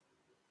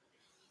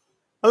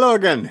Hello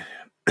again.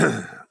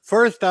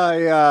 First,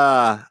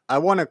 I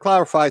want to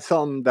clarify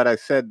something that I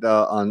said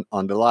on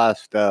the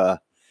last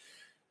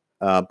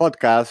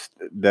podcast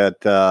that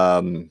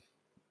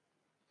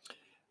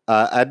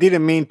I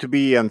didn't mean to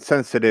be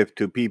insensitive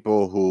to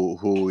people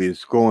who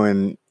is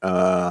going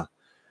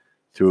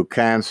through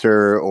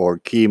cancer or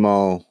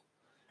chemo.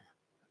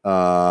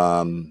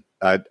 I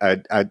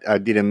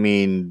didn't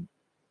mean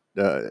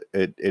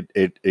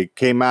it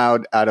came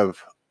out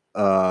of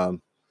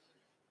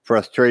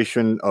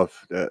frustration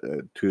of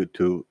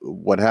to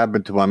what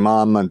happened to my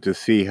mom and to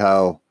see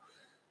how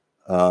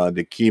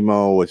the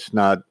chemo was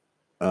not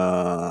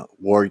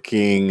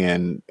working,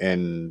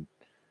 and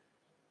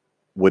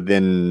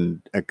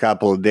within a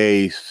couple of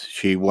days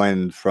she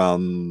went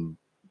from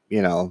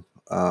you know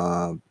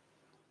uh,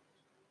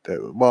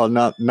 well,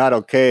 not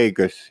okay,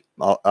 because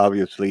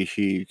obviously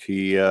she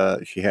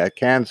had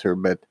cancer,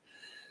 but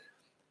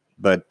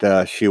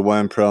she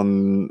went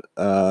from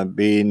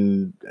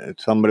being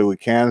somebody with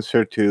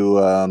cancer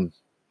to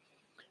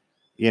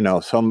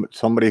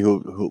somebody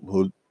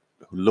who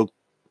looked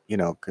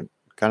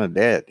kind of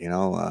dead,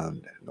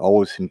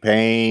 always in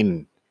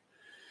pain.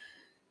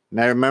 And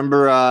I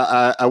remember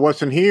I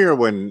wasn't here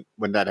when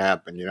that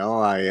happened.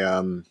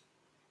 I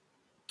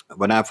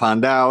when I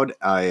found out,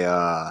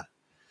 I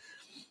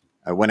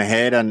went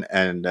ahead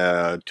and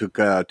took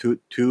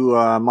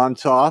two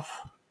months off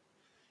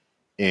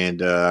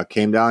and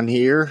came down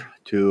here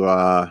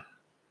to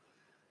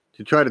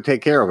try to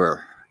take care of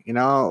her,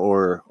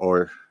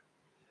 or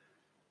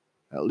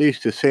at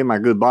least to say my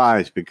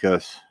goodbyes,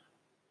 because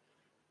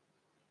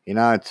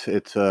it's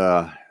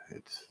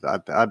I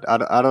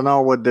don't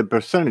know what the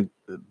percentage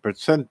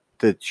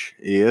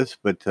is,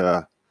 but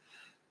I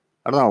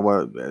don't know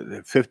what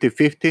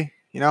 50-50,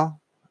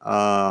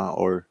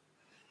 or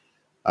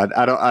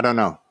I don't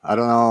know,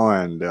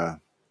 and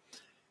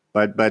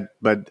but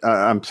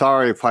I'm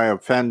sorry if I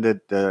offended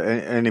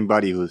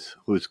anybody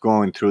who's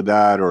going through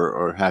that,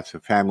 or has a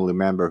family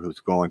member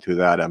who's going through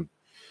that.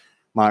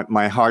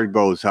 My heart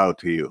goes out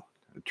to you.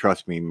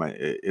 Trust me,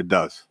 it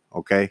does.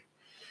 Okay,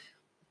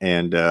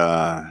 and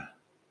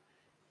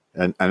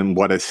and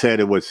what I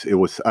said, it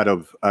was out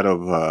of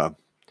uh,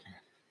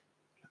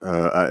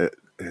 uh,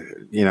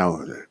 you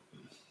know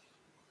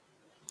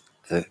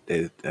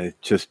it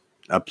just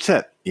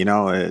upset.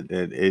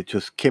 It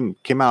just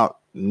came out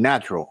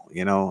natural.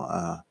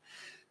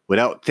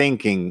 Without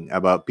thinking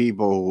about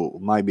people who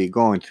might be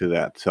going through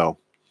that. So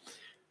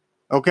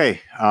okay,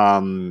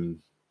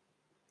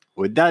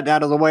 with that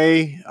out of the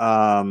way,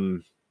 uh,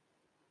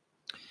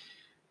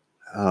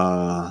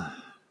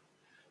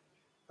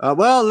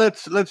 well,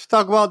 let's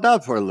talk about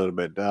that for a little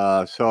bit.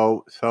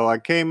 So I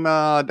came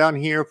down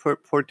here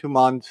for 2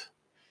 months,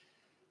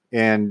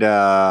 and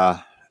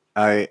I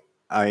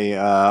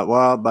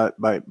well, but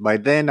by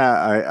then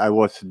I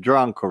was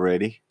drunk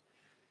already.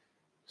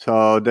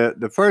 So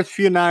the first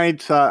few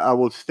nights I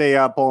will stay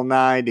up all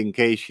night in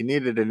case she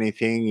needed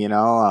anything.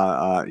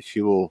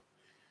 She will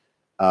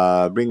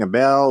ring a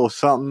bell or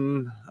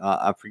something.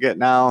 I forget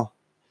now,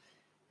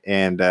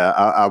 and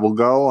I will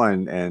go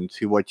and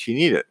see what she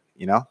needed.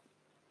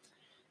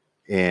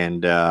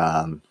 And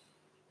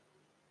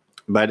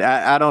but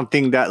I don't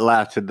think that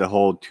lasted the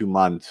whole 2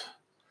 months.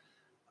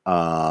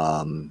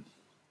 Um,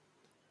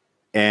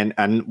 and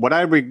what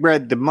I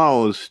regret the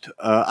most,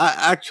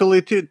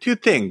 actually, two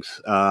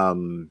things.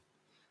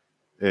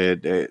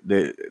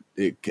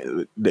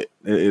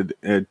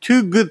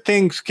 Two good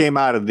things came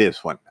out of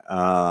this one.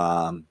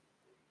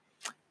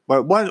 But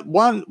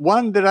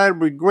one that I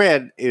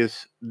regret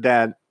is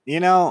that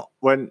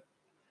when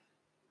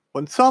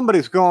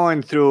somebody's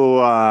going through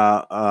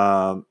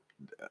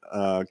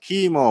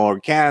chemo or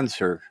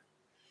cancer,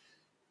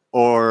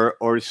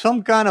 or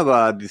some kind of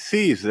a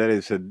disease that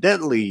is a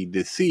deadly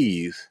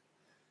disease,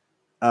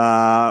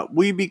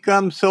 we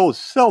become so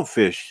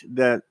selfish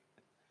that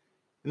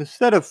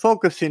instead of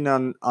focusing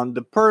on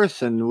the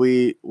person,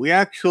 we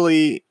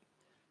actually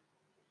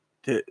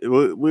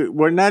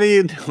we're not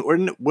even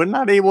we're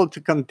not able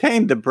to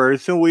contain the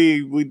person.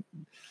 We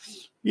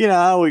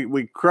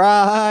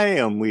cry,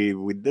 and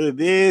we do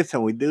this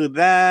and we do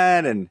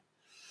that, and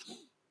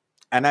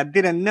I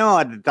didn't know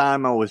at the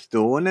time I was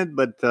doing it,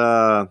 but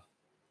I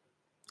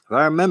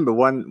remember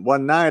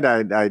one night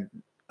I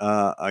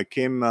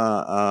came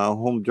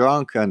home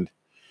drunk, and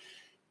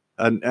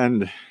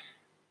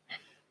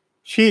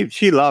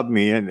she loved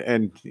me,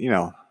 and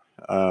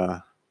uh,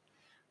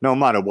 no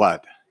matter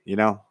what,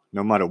 no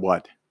matter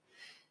what.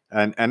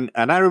 And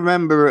I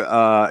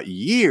remember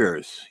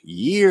years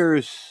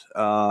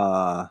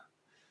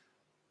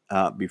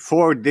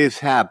before this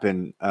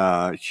happened,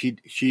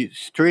 she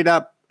straight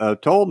up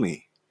told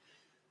me,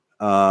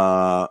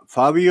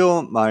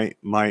 Fabio, my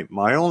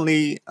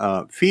only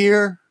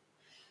fear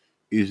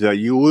is that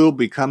you will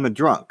become a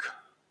drunk.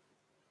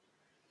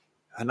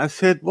 And I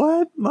said,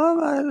 "What, Mom?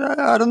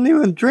 I don't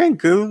even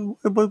drink.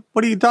 What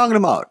are you talking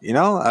about?"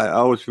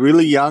 I was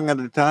really young at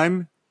the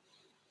time,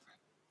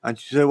 and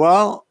she said,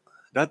 "Well,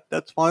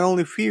 that's my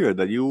only fear,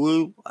 that you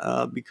will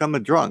become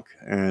a drunk."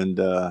 And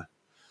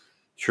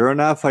sure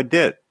enough, I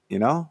did.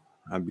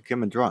 I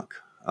became a drunk.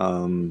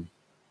 So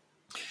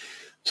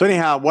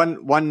anyhow,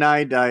 one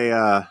night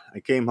I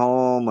came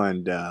home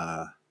and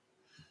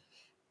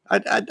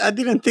I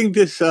didn't think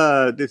this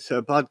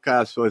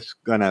podcast was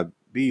gonna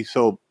be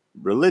so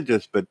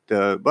religious, but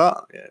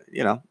well,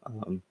 it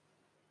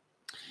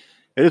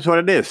is what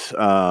it is.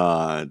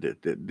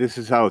 This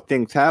is how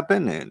things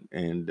happen,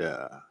 and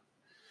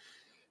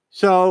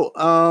so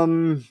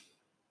I'm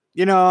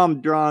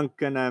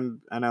drunk and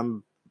I'm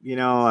I'm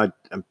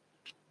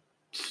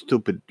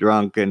stupid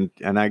drunk and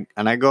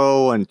I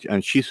go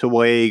and she's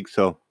awake,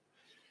 so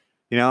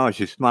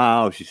she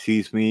smiles, she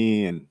sees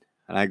me, and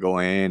I go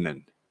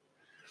in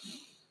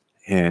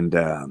and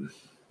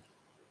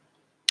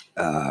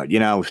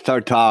we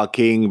start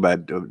talking,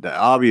 but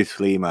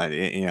obviously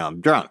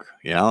I'm drunk,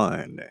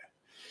 and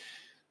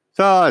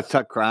so I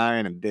start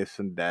crying and this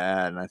and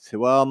that, and I say,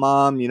 well,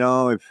 Mom,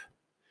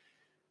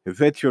 if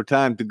it's your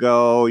time to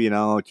go,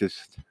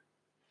 just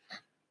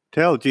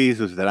tell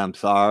Jesus that I'm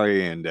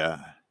sorry, and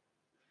I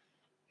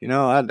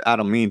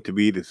don't mean to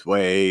be this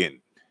way, and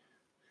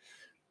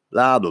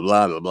blah blah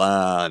blah blah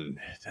blah, and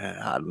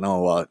I don't know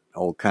what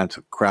all kinds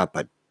of crap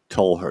I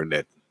told her.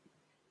 That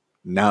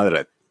now that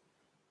I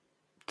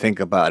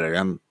think about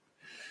it,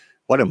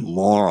 what a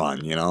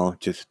moron,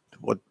 just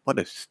what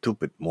a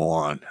stupid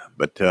moron.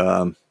 But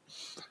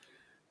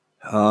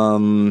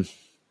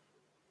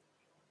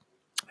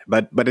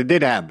but it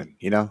did happen,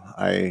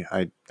 I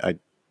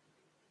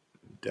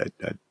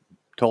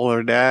told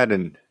her that,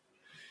 and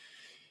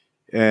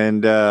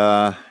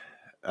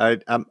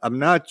I'm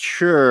not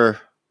sure,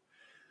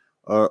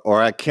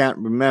 or I can't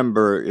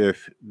remember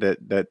if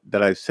that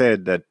I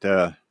said that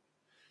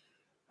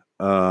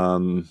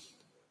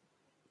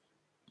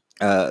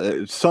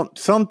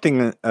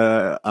something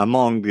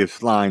among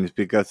these lines,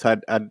 because I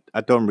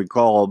don't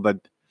recall,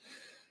 but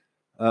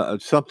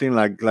something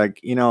like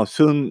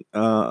soon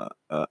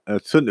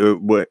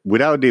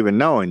without even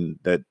knowing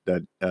that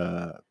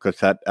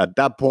because at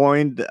that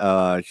point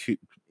she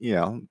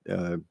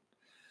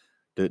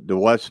there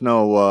was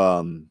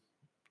no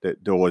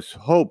there was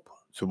hope,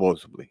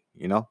 supposedly,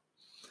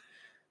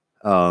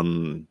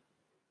 um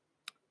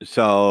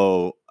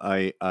so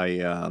I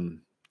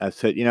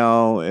said,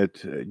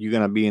 it's you're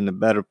gonna be in a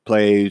better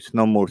place,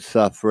 no more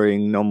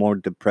suffering, no more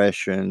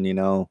depression,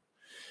 no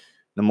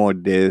more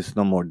this,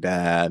 no more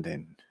that,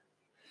 and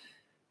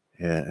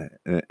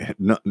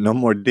no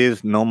more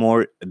this, no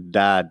more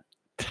that,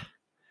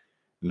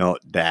 no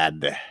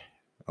dad.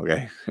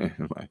 Okay,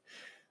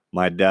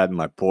 my dad,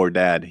 my poor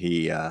dad,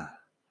 he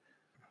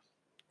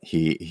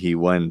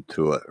went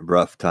through a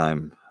rough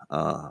time.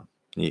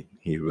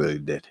 He really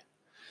did.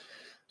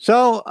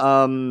 So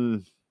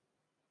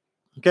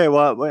okay,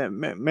 well,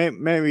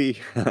 maybe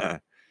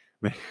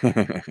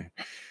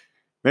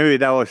maybe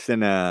that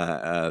wasn't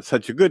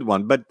such a good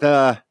one, but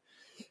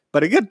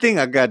a good thing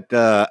I got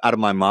out of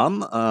my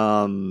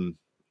mom.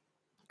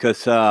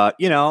 Because I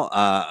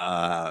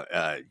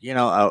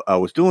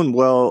was doing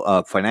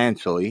well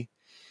financially,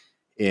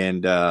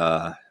 and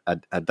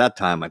at that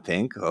time, I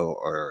think,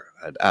 or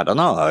I don't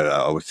know,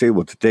 I was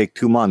able to take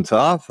 2 months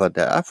off. But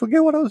I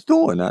forget what I was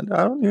doing. I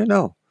don't even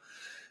know.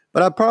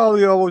 But I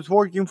was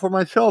working for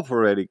myself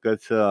already,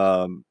 because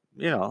to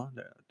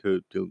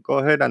go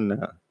ahead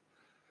and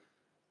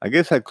I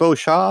guess I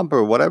closed shop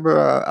or whatever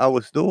I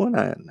was doing,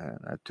 and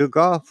I took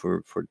off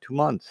for 2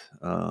 months.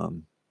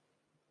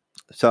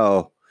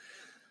 So.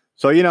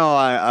 So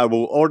I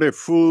will order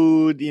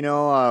food. If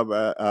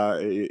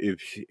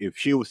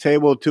she was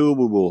able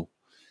to,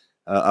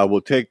 I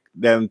will take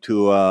them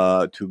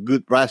to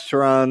good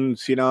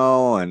restaurants.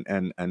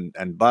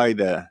 And buy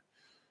the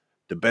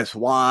best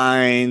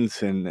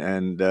wines,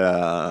 and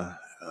I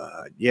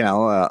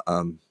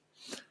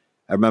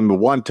remember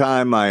one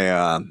time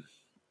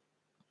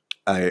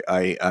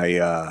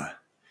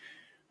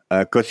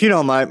because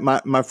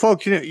my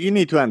folks, you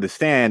need to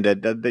understand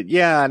that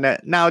yeah,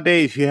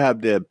 nowadays you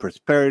have the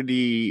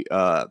prosperity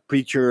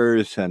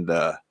preachers, and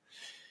the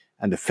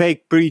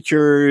fake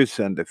preachers,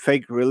 and the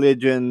fake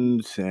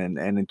religions, and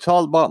it's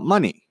all about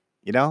money,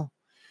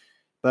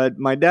 But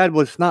my dad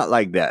was not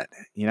like that,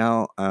 he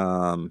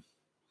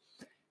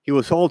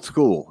was old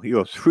school. He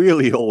was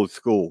really old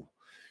school.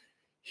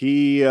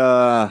 He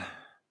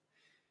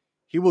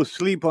he would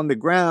sleep on the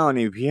ground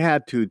if he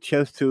had to,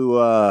 just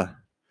to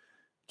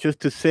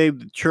save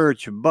the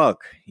church a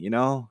buck. He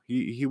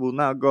will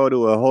not go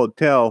to a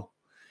hotel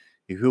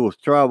if he was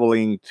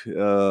traveling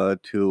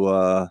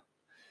to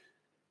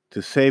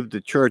save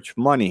the church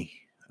money.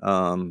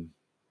 Yeah,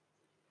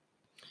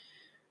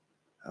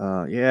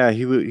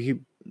 he.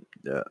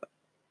 Uh,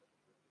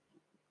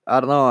 I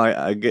don't know.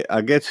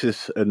 I guess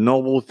it's a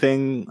noble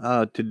thing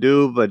to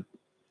do, but at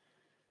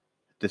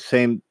the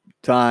same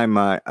time,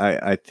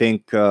 I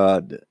think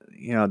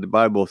the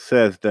Bible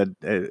says that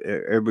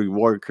every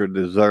worker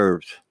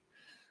deserves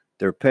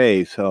their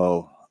pay.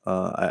 So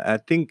I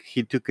think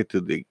he took it to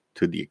the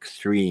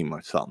extreme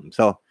or something.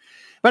 So,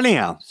 but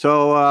anyhow,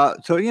 so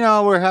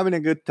we're having a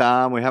good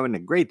time. We're having a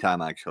great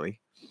time,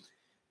 actually,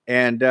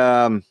 and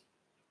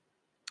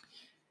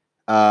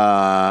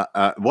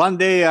One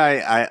day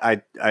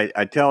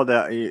I tell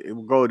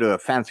go to a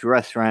fancy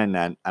restaurant,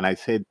 and I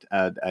said,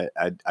 I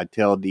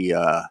tell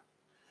the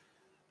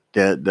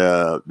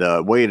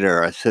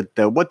waiter, I said,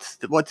 what's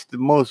the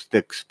most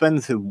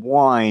expensive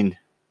wine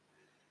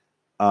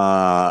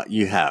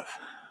you have?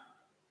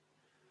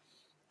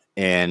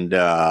 And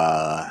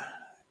I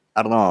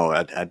don't know,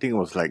 I think it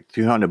was like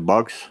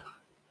 $300,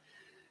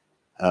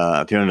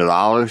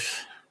 $300,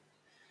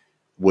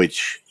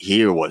 which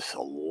here was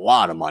a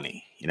lot of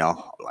money,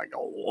 like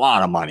a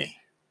lot of money.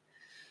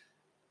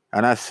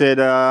 And I said,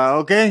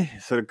 okay,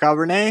 so the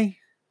Cabernet? He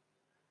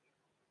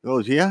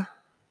goes, yeah.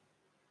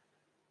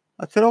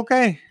 I said,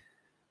 okay,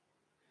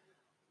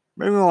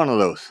 bring me one of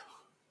those.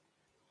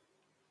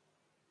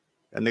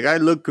 And the guy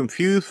looked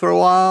confused for a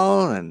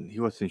while, and he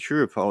wasn't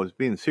sure if I was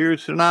being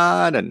serious or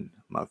not. And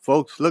my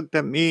folks looked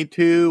at me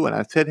too, and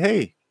I said,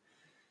 hey,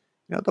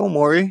 don't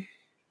worry.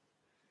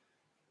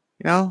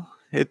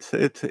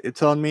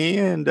 It's on me,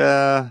 and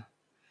I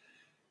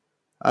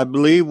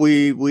believe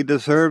we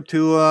deserve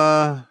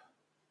to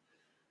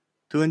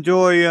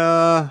enjoy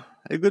a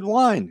good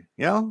wine,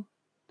 the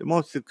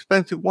most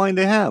expensive wine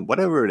they have,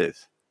 whatever it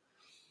is.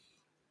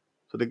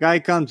 So the guy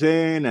comes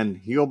in and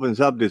he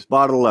opens up this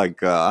bottle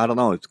like, I don't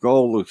know, it's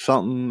gold or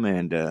something,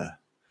 and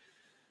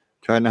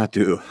try not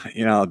to,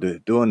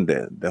 doing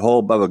the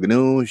whole baba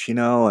ganoush,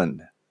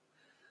 and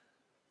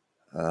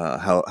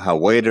how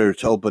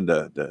waiters open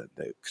the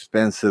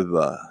expensive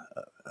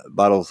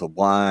bottles of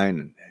wine.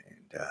 And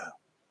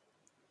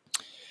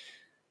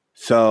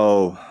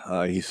so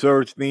he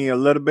serves me a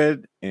little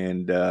bit,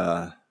 and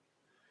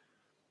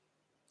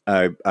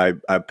I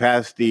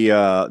passed the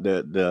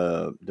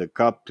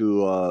cup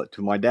to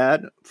my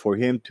dad for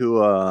him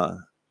to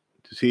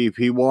see if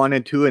he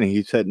wanted to, and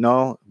he said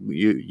no.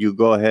 You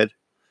go ahead.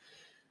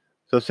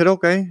 So I said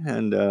okay,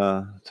 and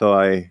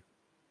so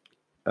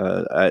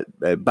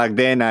back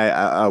then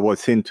I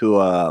was into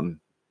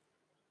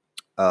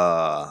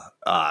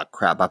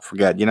crap, I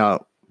forget.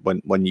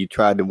 When you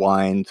try the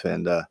wines,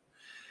 and I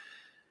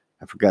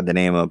forgot the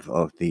name of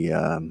the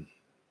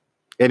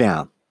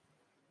anyhow.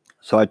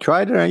 So I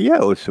tried it, and yeah,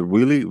 it was a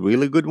really,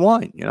 really good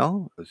wine. It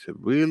was a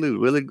really,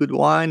 really good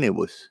wine. It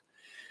was,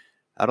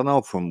 I don't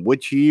know from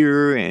which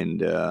year,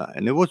 and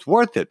it was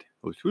worth it.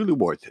 It was really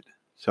worth it.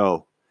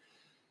 So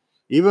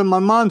even my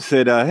mom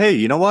said, "Hey,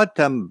 you know what?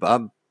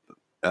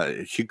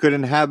 She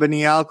couldn't have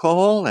any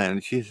alcohol,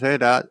 and she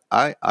said, I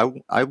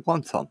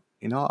want some.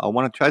 I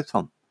want to try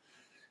some."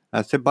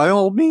 I said, by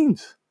all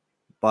means,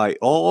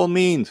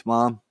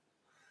 mom.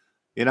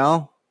 You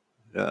know,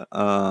 uh,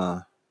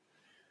 uh,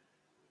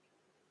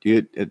 do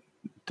you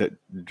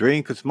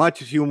drink as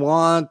much as you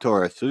want,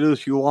 or as little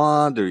as you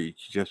want, or you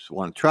just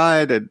want to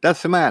try it. It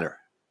doesn't matter.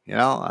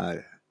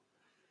 My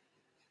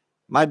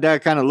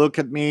dad kind of looked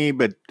at me,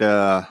 but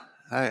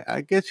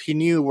I guess he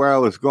knew where I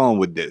was going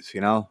with this.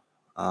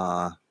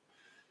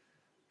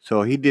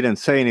 So he didn't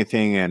say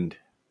anything,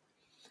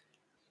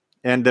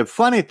 and the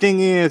funny thing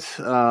is,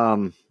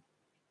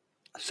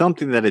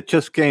 something that it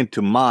just came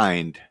to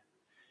mind.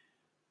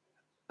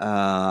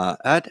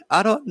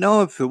 I don't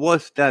know if it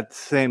was that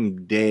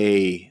same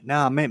day.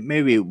 No,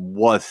 maybe it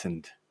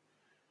wasn't.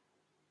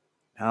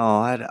 No,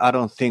 I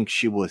don't think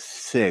she was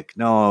sick.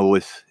 No,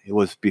 it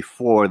was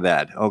before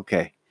that.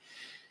 Okay.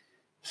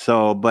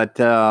 So, but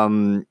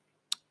when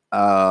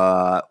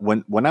I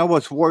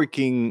was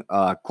working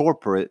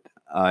corporate,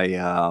 I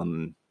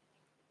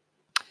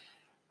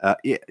I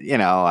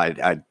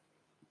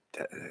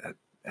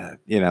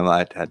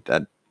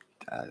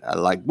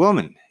like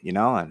women,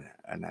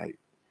 and I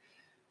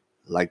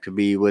like to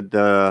be with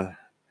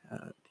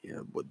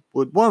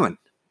with women,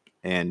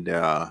 and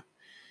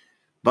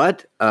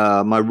but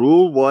my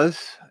rule was,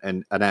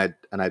 and I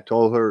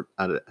told her,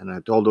 and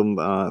I told him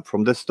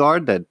from the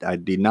start that I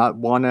did not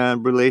want a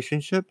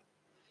relationship.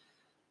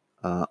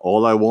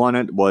 All I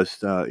wanted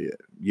was,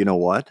 you know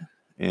what,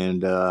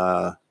 and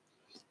that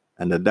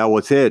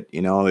was it.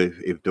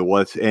 If there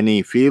was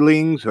any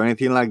feelings or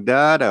anything like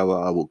that, I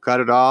will cut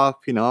it off.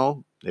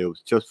 It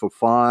was just for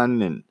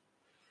fun,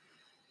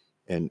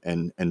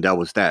 and that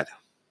was that.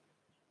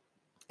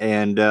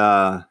 And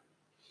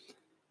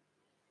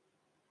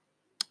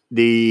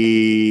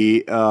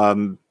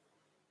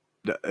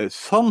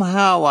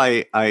somehow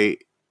I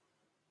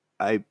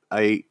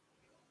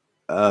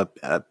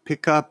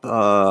pick up,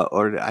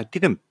 or I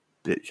didn't.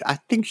 I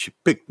think she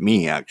picked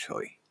me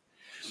actually,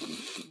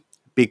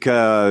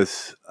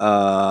 because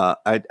I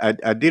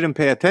didn't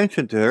pay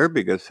attention to her,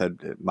 because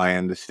my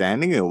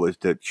understanding it was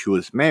that she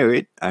was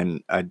married,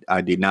 and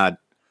I did not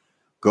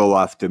go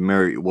after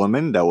married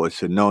women. That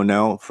was a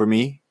no for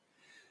me.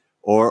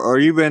 Or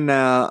even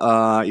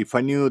if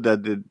I knew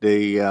that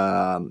they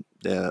have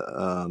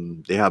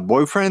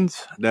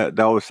boyfriends, that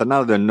was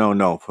another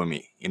no for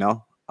me.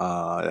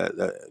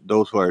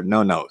 Those were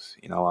no-nos.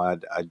 I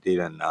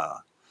didn't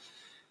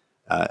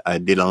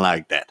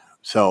like that.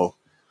 So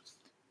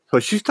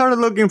she started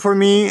looking for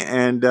me,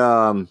 and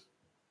I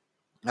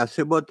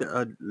said, "But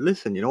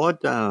listen, you know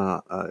what?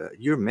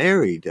 You're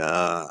married.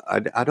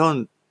 I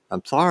don't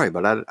I'm sorry,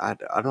 but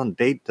I don't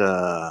date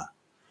uh,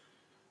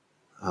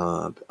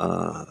 uh,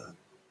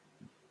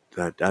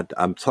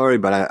 I'm sorry,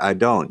 but I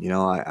don't.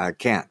 I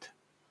can't.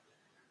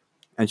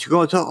 And she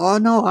goes, oh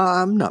no,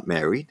 I'm not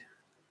married.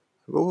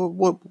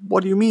 Well,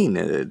 what do you mean?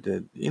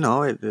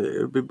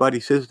 Everybody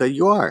says that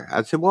you are.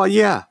 I said, well,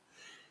 yeah,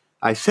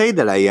 I say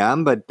that I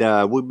am, but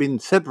we've been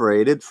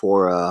separated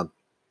for I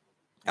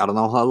don't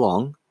know how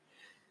long.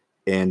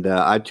 And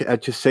I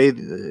just say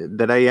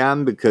that I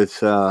am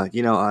because, I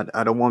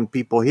don't want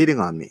people hitting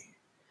on me.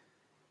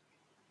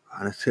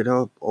 And I said,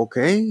 oh,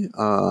 okay.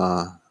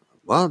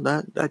 Well,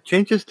 that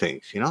changes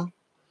things.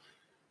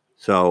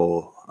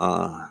 So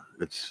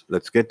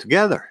let's get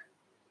together.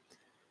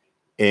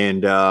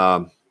 And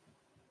right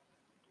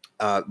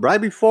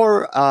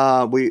before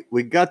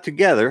we got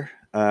together,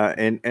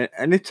 and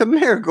it's a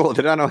miracle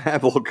that I don't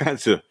have all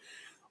kinds of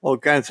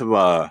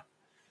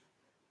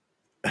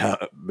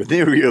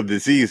venereal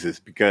diseases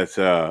because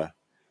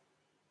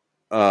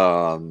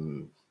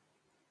um,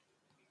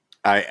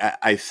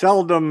 I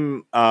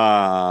seldom.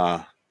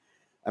 I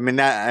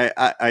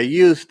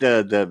use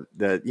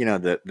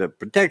the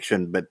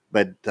protection, but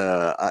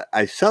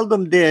I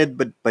seldom did.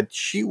 But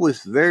she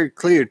was very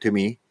clear to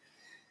me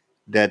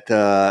that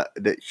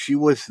she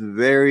will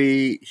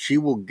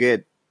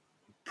get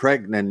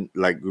pregnant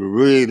like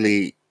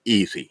really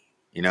easy,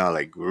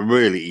 like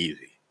really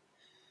easy.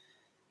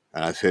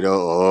 And I said,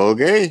 "Oh,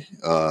 okay,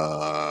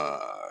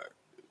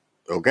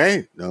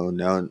 okay,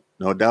 no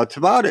doubts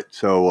about it."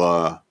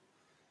 So,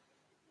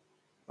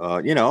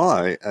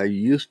 I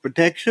use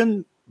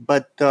protection,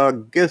 but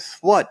guess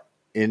what?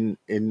 In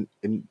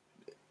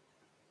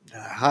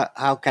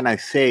how can I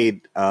say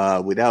it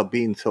without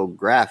being so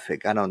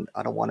graphic? I don't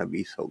want to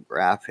be so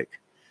graphic.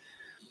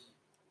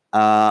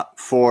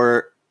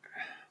 For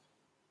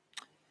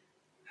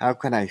how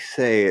can I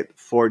say it?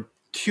 For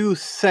 2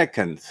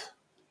 seconds,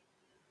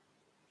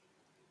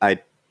 I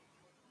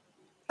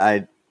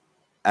I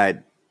I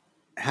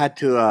had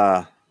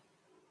to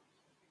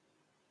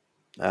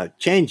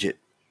change it,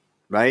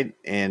 right?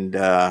 And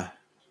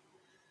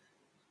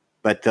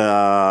but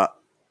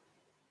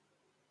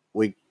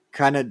we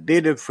kind of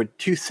did it for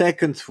 2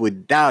 seconds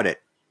without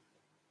it,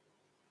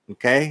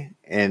 okay?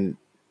 And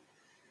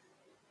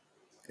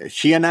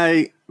she and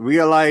I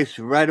realized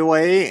right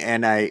away,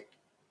 and I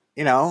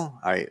and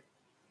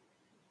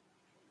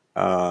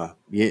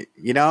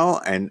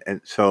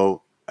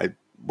so I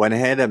went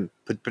ahead and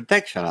put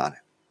protection on it.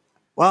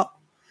 Well,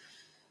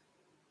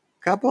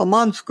 a couple of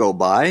months go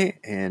by,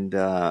 and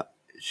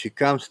she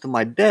comes to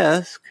my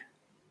desk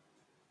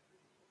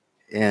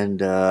and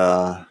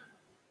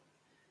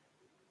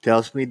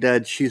tells me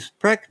that she's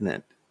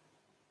pregnant.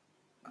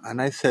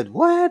 And I said,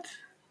 "What?"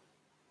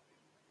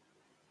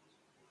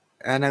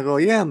 And I go,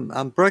 "Yeah,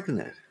 I'm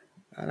pregnant."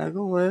 And I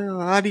go, "Well,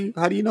 how do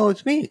you know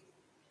it's me?"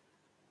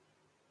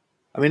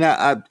 I mean,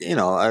 I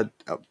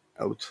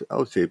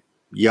would say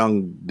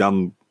young,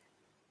 dumb.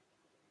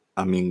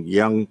 I mean,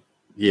 young,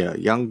 yeah,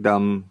 young,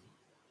 dumb,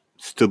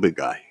 stupid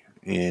guy.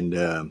 And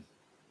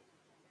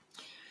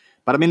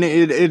but I mean,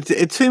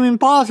 it seemed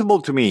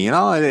impossible to me.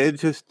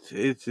 It's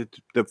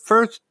the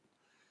first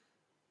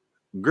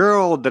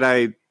girl that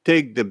I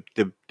take the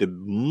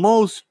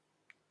most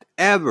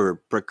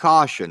ever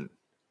precaution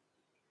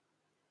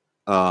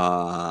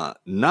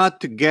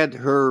not to get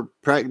her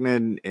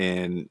pregnant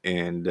and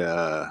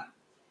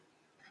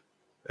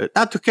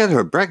not to get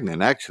her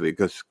pregnant actually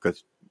because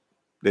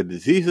the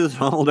diseases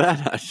and all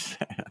that I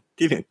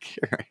didn't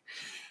care.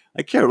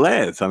 I care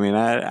less. I mean,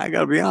 I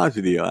gotta be honest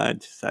with you. I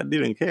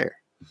didn't care.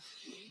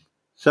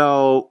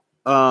 So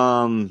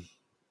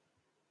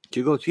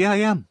she goes, "Yeah, I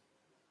am."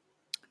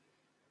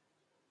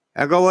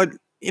 I go, "What?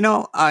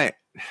 I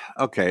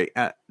okay.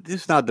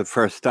 This is not the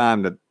first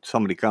time that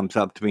somebody comes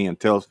up to me and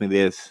tells me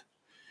this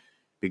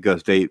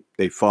because they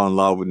fall in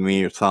love with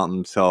me or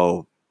something.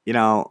 So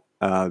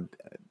I'm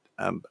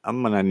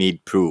gonna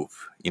need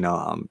proof.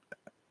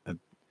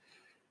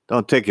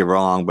 Don't take it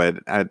wrong, but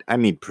I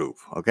need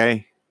proof.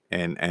 Okay,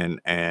 and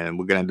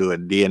we're gonna do a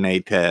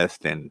DNA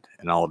test and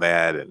all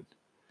that, and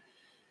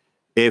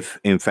if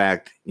in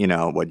fact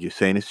what you're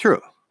saying is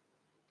true."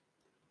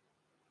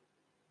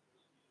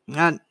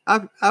 And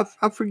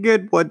I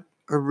forget what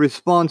her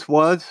response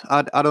was.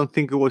 I don't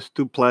think it was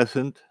too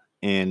pleasant,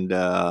 and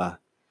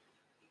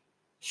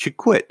she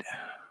quit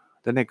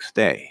the next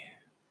day.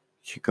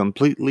 She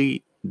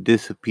completely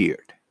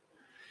disappeared,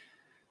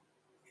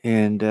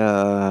 and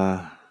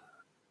I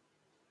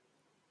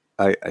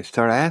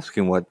started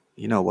asking what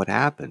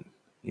happened.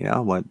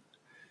 Where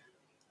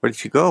did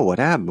she go? What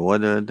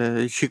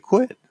happened? She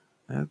quit?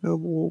 I go,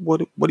 "Well,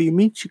 what do you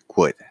mean she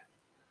quit?"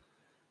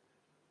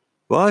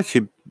 Well,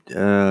 she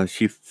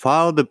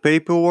filed the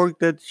paperwork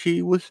that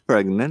she was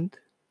pregnant.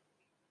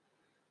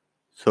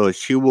 So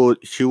she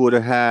would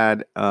have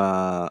had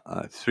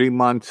 3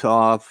 months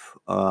off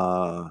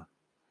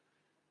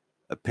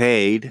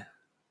paid,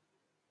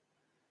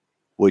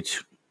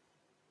 which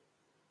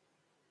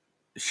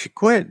she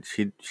quit.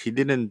 She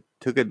didn't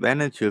took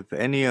advantage of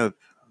any of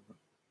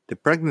the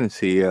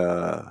pregnancy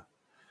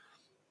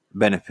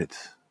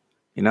benefits.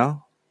 You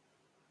know,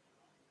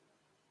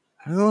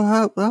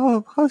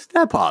 how's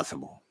that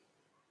possible?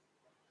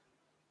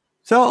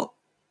 So,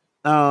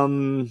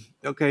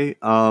 okay,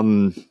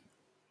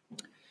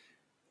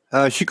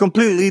 she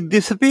completely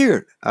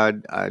disappeared.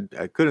 I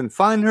couldn't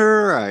find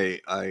her.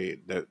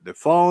 The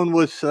phone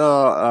was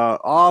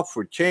off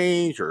or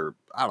changed, or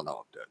I don't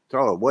know,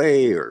 throw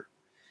away or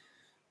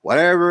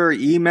whatever.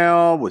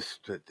 Email was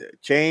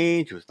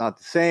changed, was not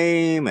the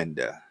same,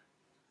 and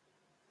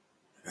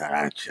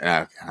I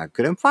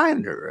couldn't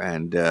find her.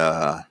 And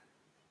I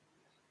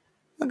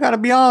gotta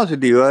be honest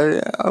with you,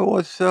 I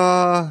was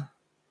well.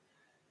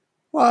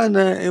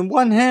 In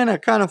one hand, I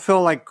kind of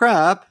felt like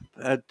crap.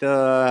 At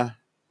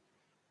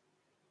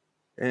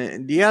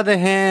in the other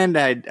hand,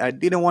 I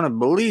didn't want to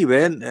believe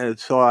it,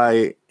 so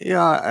I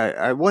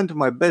went to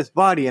my best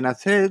buddy and I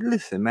said,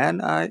 "Listen,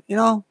 man,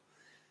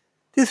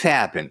 this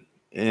happened,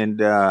 and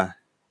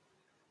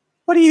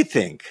what do you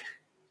think?"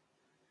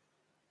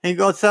 And he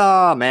goes,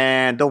 "Oh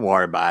man, don't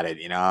worry about it.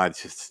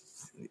 It's just."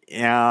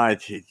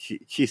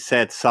 She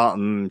said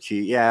something.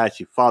 She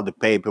filed the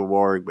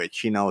paperwork, but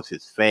she knows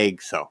it's fake,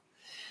 so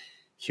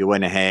she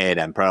went ahead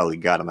and probably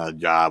got another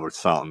job or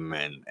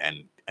something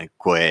and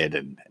quit,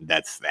 and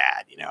that's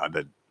that.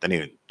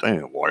 Don't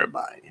even worry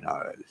about it.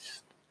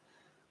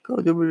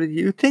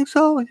 You think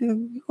so?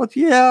 He goes,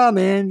 yeah,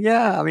 man,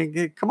 yeah. I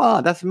mean, come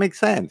on, doesn't make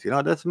sense.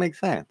 Doesn't make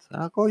sense.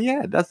 I go,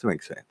 yeah, it doesn't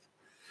make sense.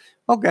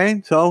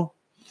 Okay, so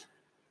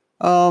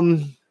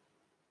um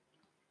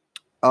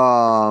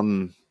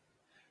um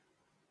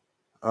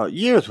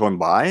years went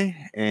by,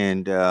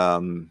 and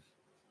out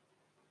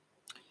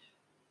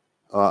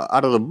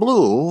of the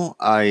blue,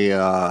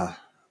 I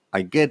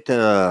get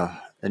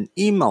an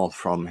email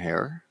from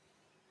her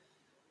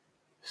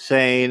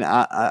saying,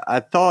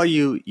 I thought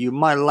you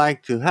might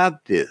like to have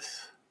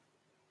this.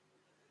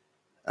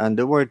 And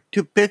there were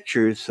two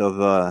pictures of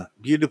a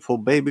beautiful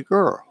baby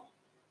girl.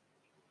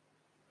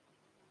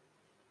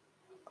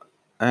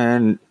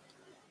 And,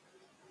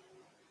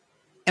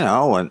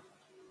 when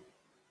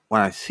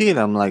I see it,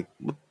 I'm like,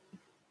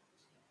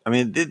 I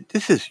mean,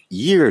 this is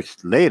years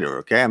later,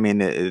 okay? I mean,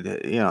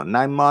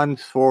 9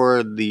 months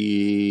for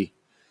the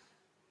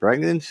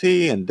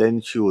pregnancy, and then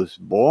she was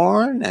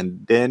born,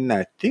 and then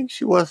I think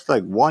she was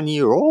like 1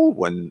 year old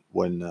when.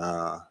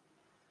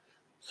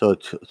 So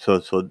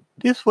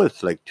this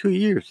was like 2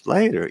 years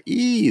later.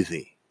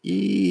 Easy,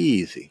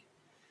 easy.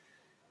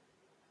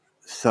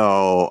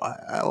 So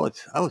I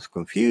was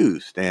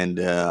confused, and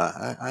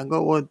I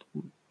go,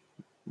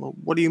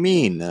 what do you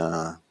mean?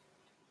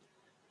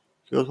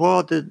 She goes,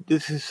 well,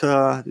 this is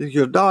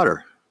your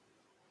daughter.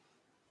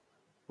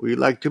 Would you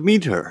like to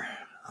meet her?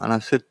 And I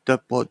said,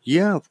 well,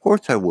 yeah, of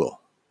course I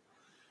will.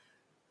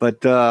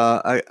 But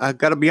I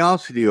gotta be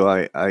honest with you.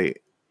 I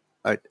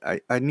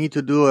need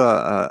to do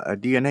a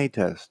DNA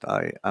test.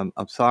 I'm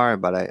sorry,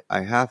 but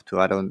I have to.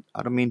 I don't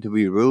mean to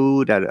be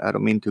rude. I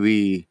don't mean to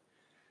be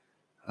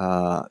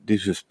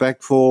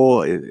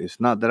disrespectful. It's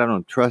not that I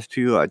don't trust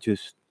you.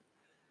 It's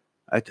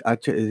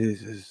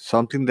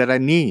something that I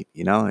need.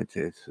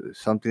 It's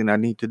something I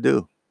need to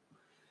do.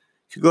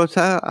 She goes,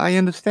 I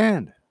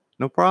understand.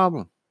 No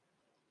problem.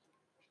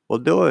 We'll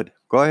do it.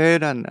 Go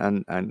ahead and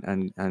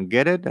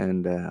get it,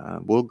 and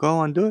we'll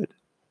go and do it.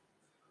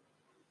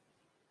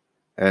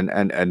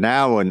 And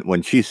now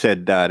when she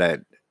said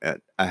that,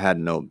 I had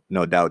no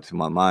doubts in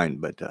my mind,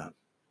 but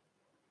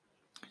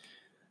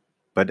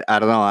I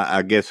don't know.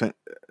 I guess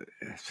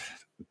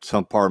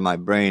some part of my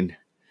brain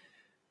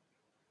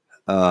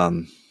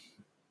um,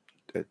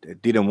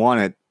 didn't want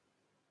it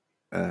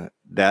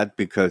that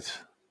because,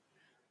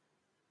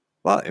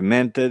 well, it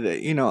meant that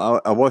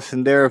I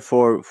wasn't there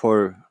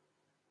for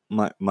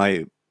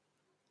my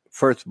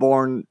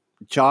firstborn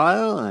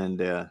child,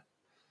 and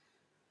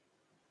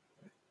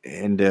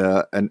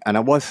I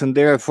wasn't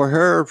there for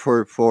her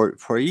for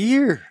a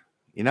year,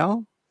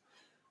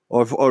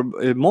 or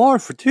more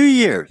for 2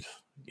 years.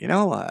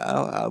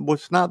 I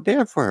was not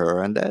there for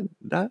her, and that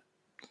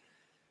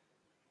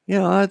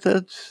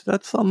that's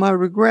something I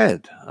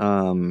regret.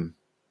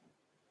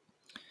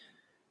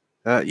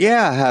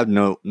 Yeah, I have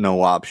no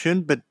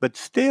option, but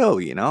still,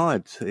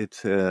 it's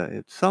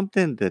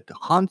something that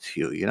haunts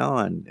you,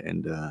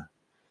 and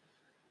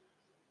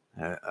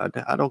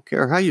I don't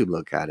care how you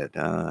look at it.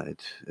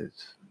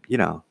 It's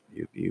you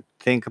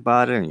think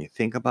about it and you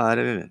think about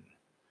it, and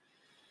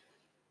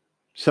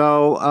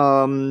so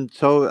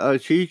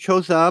she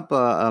shows up.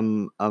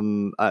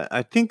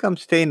 I think I'm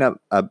staying at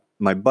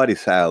my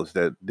buddy's house,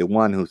 the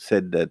one who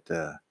said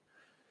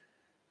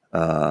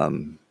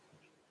um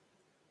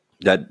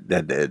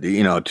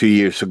that 2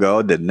 years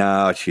ago that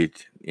now she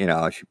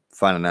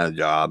found another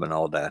job and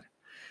all that,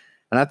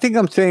 and I think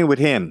I'm staying with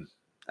him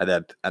at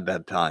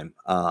that time.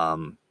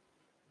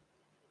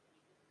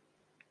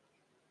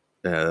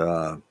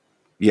 Uh,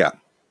 yeah,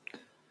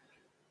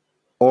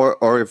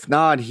 or if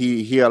not,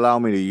 he allowed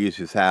me to use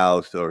his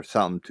house or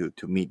something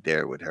to meet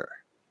there with her.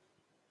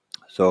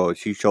 So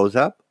she shows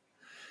up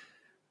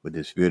with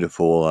this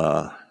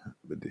beautiful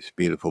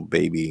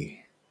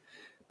baby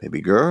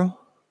girl,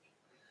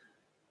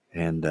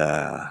 and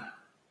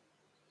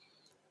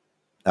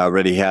I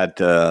already had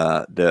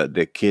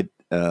the kit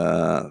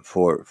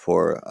for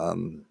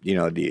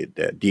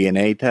the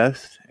DNA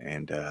test,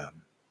 and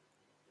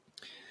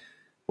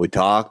we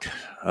talked.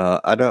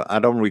 I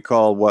don't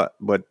recall what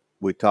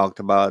we talked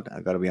about.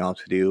 I got to be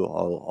honest with you.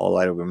 All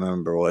I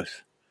remember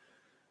was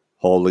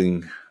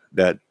holding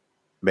that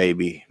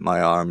baby in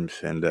my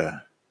arms, and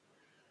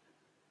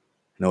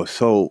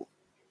so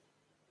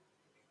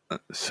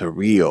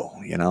surreal.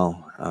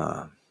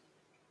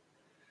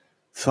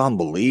 So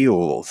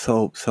unbelievable.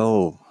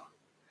 So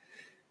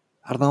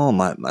I don't know.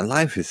 My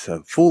life is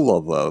full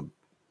of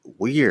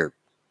weird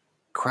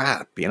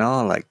crap.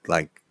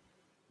 Like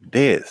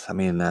this. I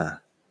mean,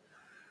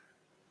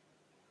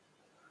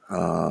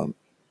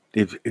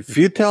 if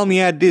you tell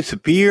me I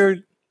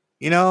disappeared,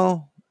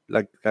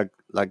 like I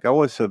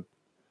was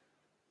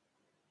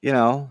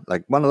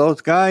like one of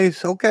those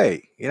guys.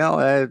 Okay,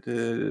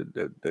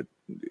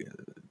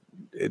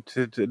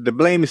 the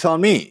blame is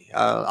on me.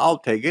 I'll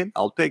take it.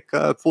 I'll take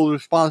full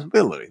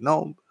responsibility.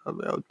 No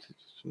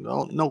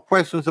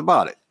questions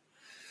about it.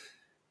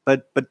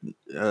 But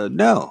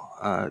no,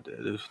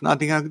 there's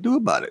nothing I can do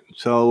about it.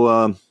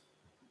 So,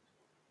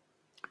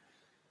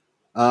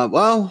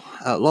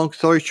 long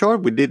story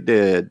short, we did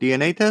the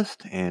DNA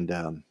test, and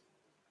it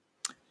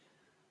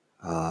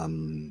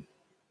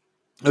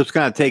was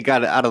going to take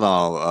I don't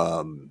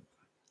know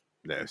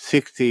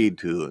 60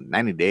 to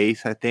 90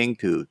 days, I think,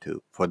 to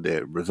for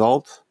the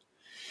results.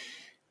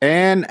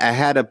 And I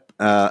had a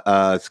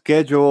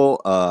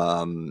schedule.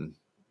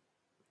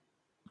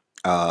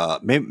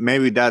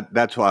 Maybe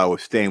that's why I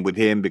was staying with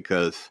him,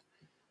 because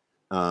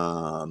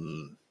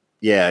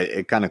yeah,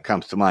 it kind of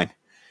comes to mind.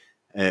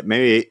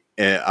 Maybe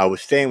I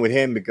was staying with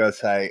him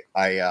because I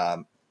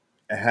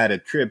had a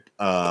trip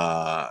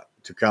to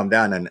come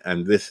down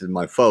and visit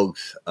my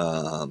folks.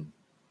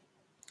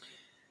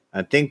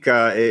 I think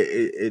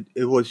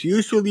it was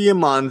usually a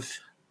month.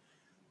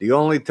 The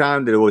only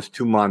time that it was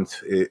 2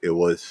 months, it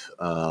was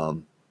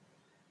the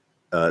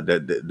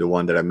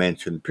one that I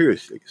mentioned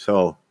previously.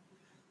 So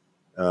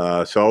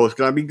I was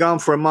gonna be gone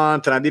for a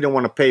month, and I didn't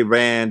want to pay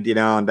rent,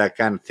 and that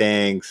kind of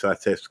thing. So I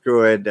said,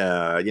 screw it,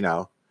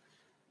 So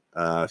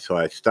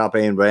I stopped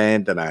paying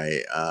rent, and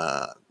I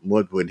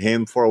moved with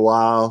him for a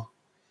while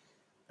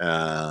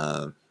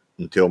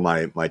until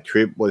my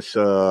trip was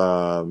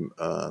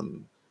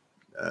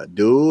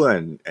due,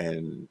 and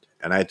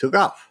I took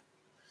off,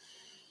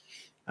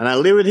 and I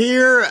leave it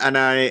here, and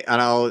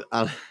I'll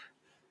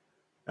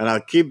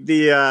keep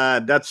the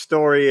that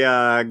story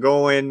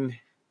going,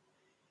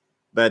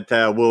 but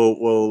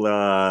we'll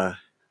I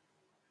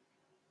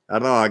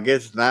don't know. I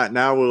guess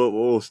now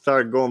we'll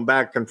start going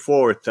back and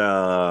forth.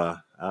 I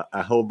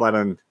hope I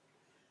don't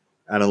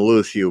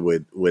lose you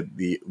with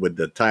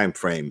the time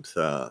frames.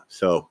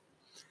 So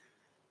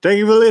thank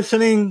you for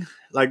listening.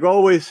 Like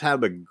always,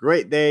 have a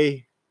great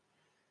day.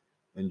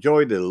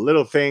 Enjoy the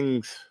little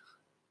things,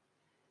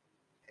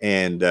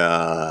 and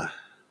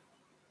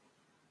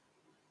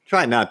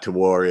try not to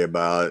worry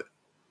about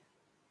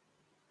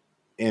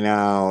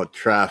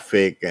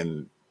traffic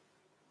and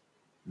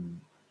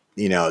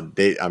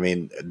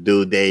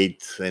due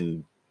dates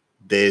and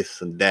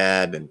this and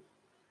that, and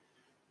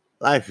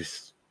life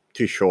is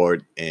too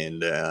short,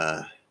 and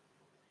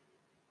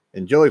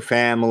enjoy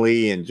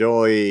family,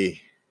 enjoy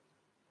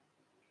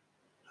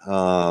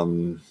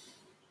um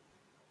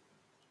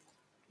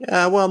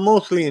yeah, well,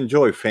 mostly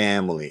enjoy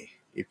family.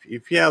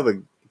 If you have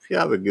a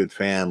good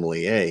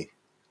family, hey,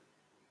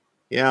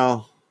 you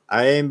know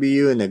I envy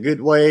you in a good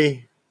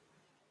way,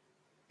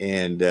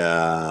 and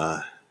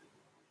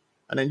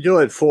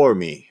enjoy it for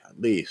me, at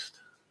least,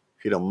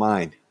 if you don't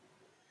mind.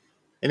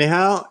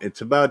 Anyhow,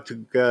 it's about to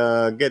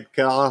get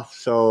cut off,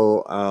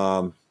 so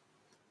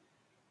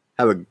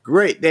have a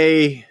great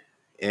day,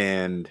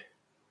 and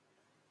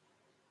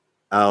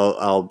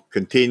I'll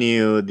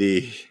continue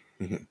the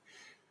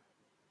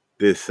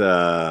this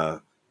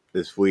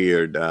this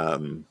weird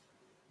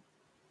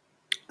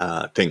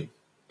thing.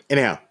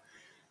 Anyhow,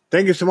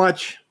 thank you so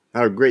much.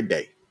 Have a great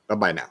day. Bye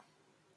bye now.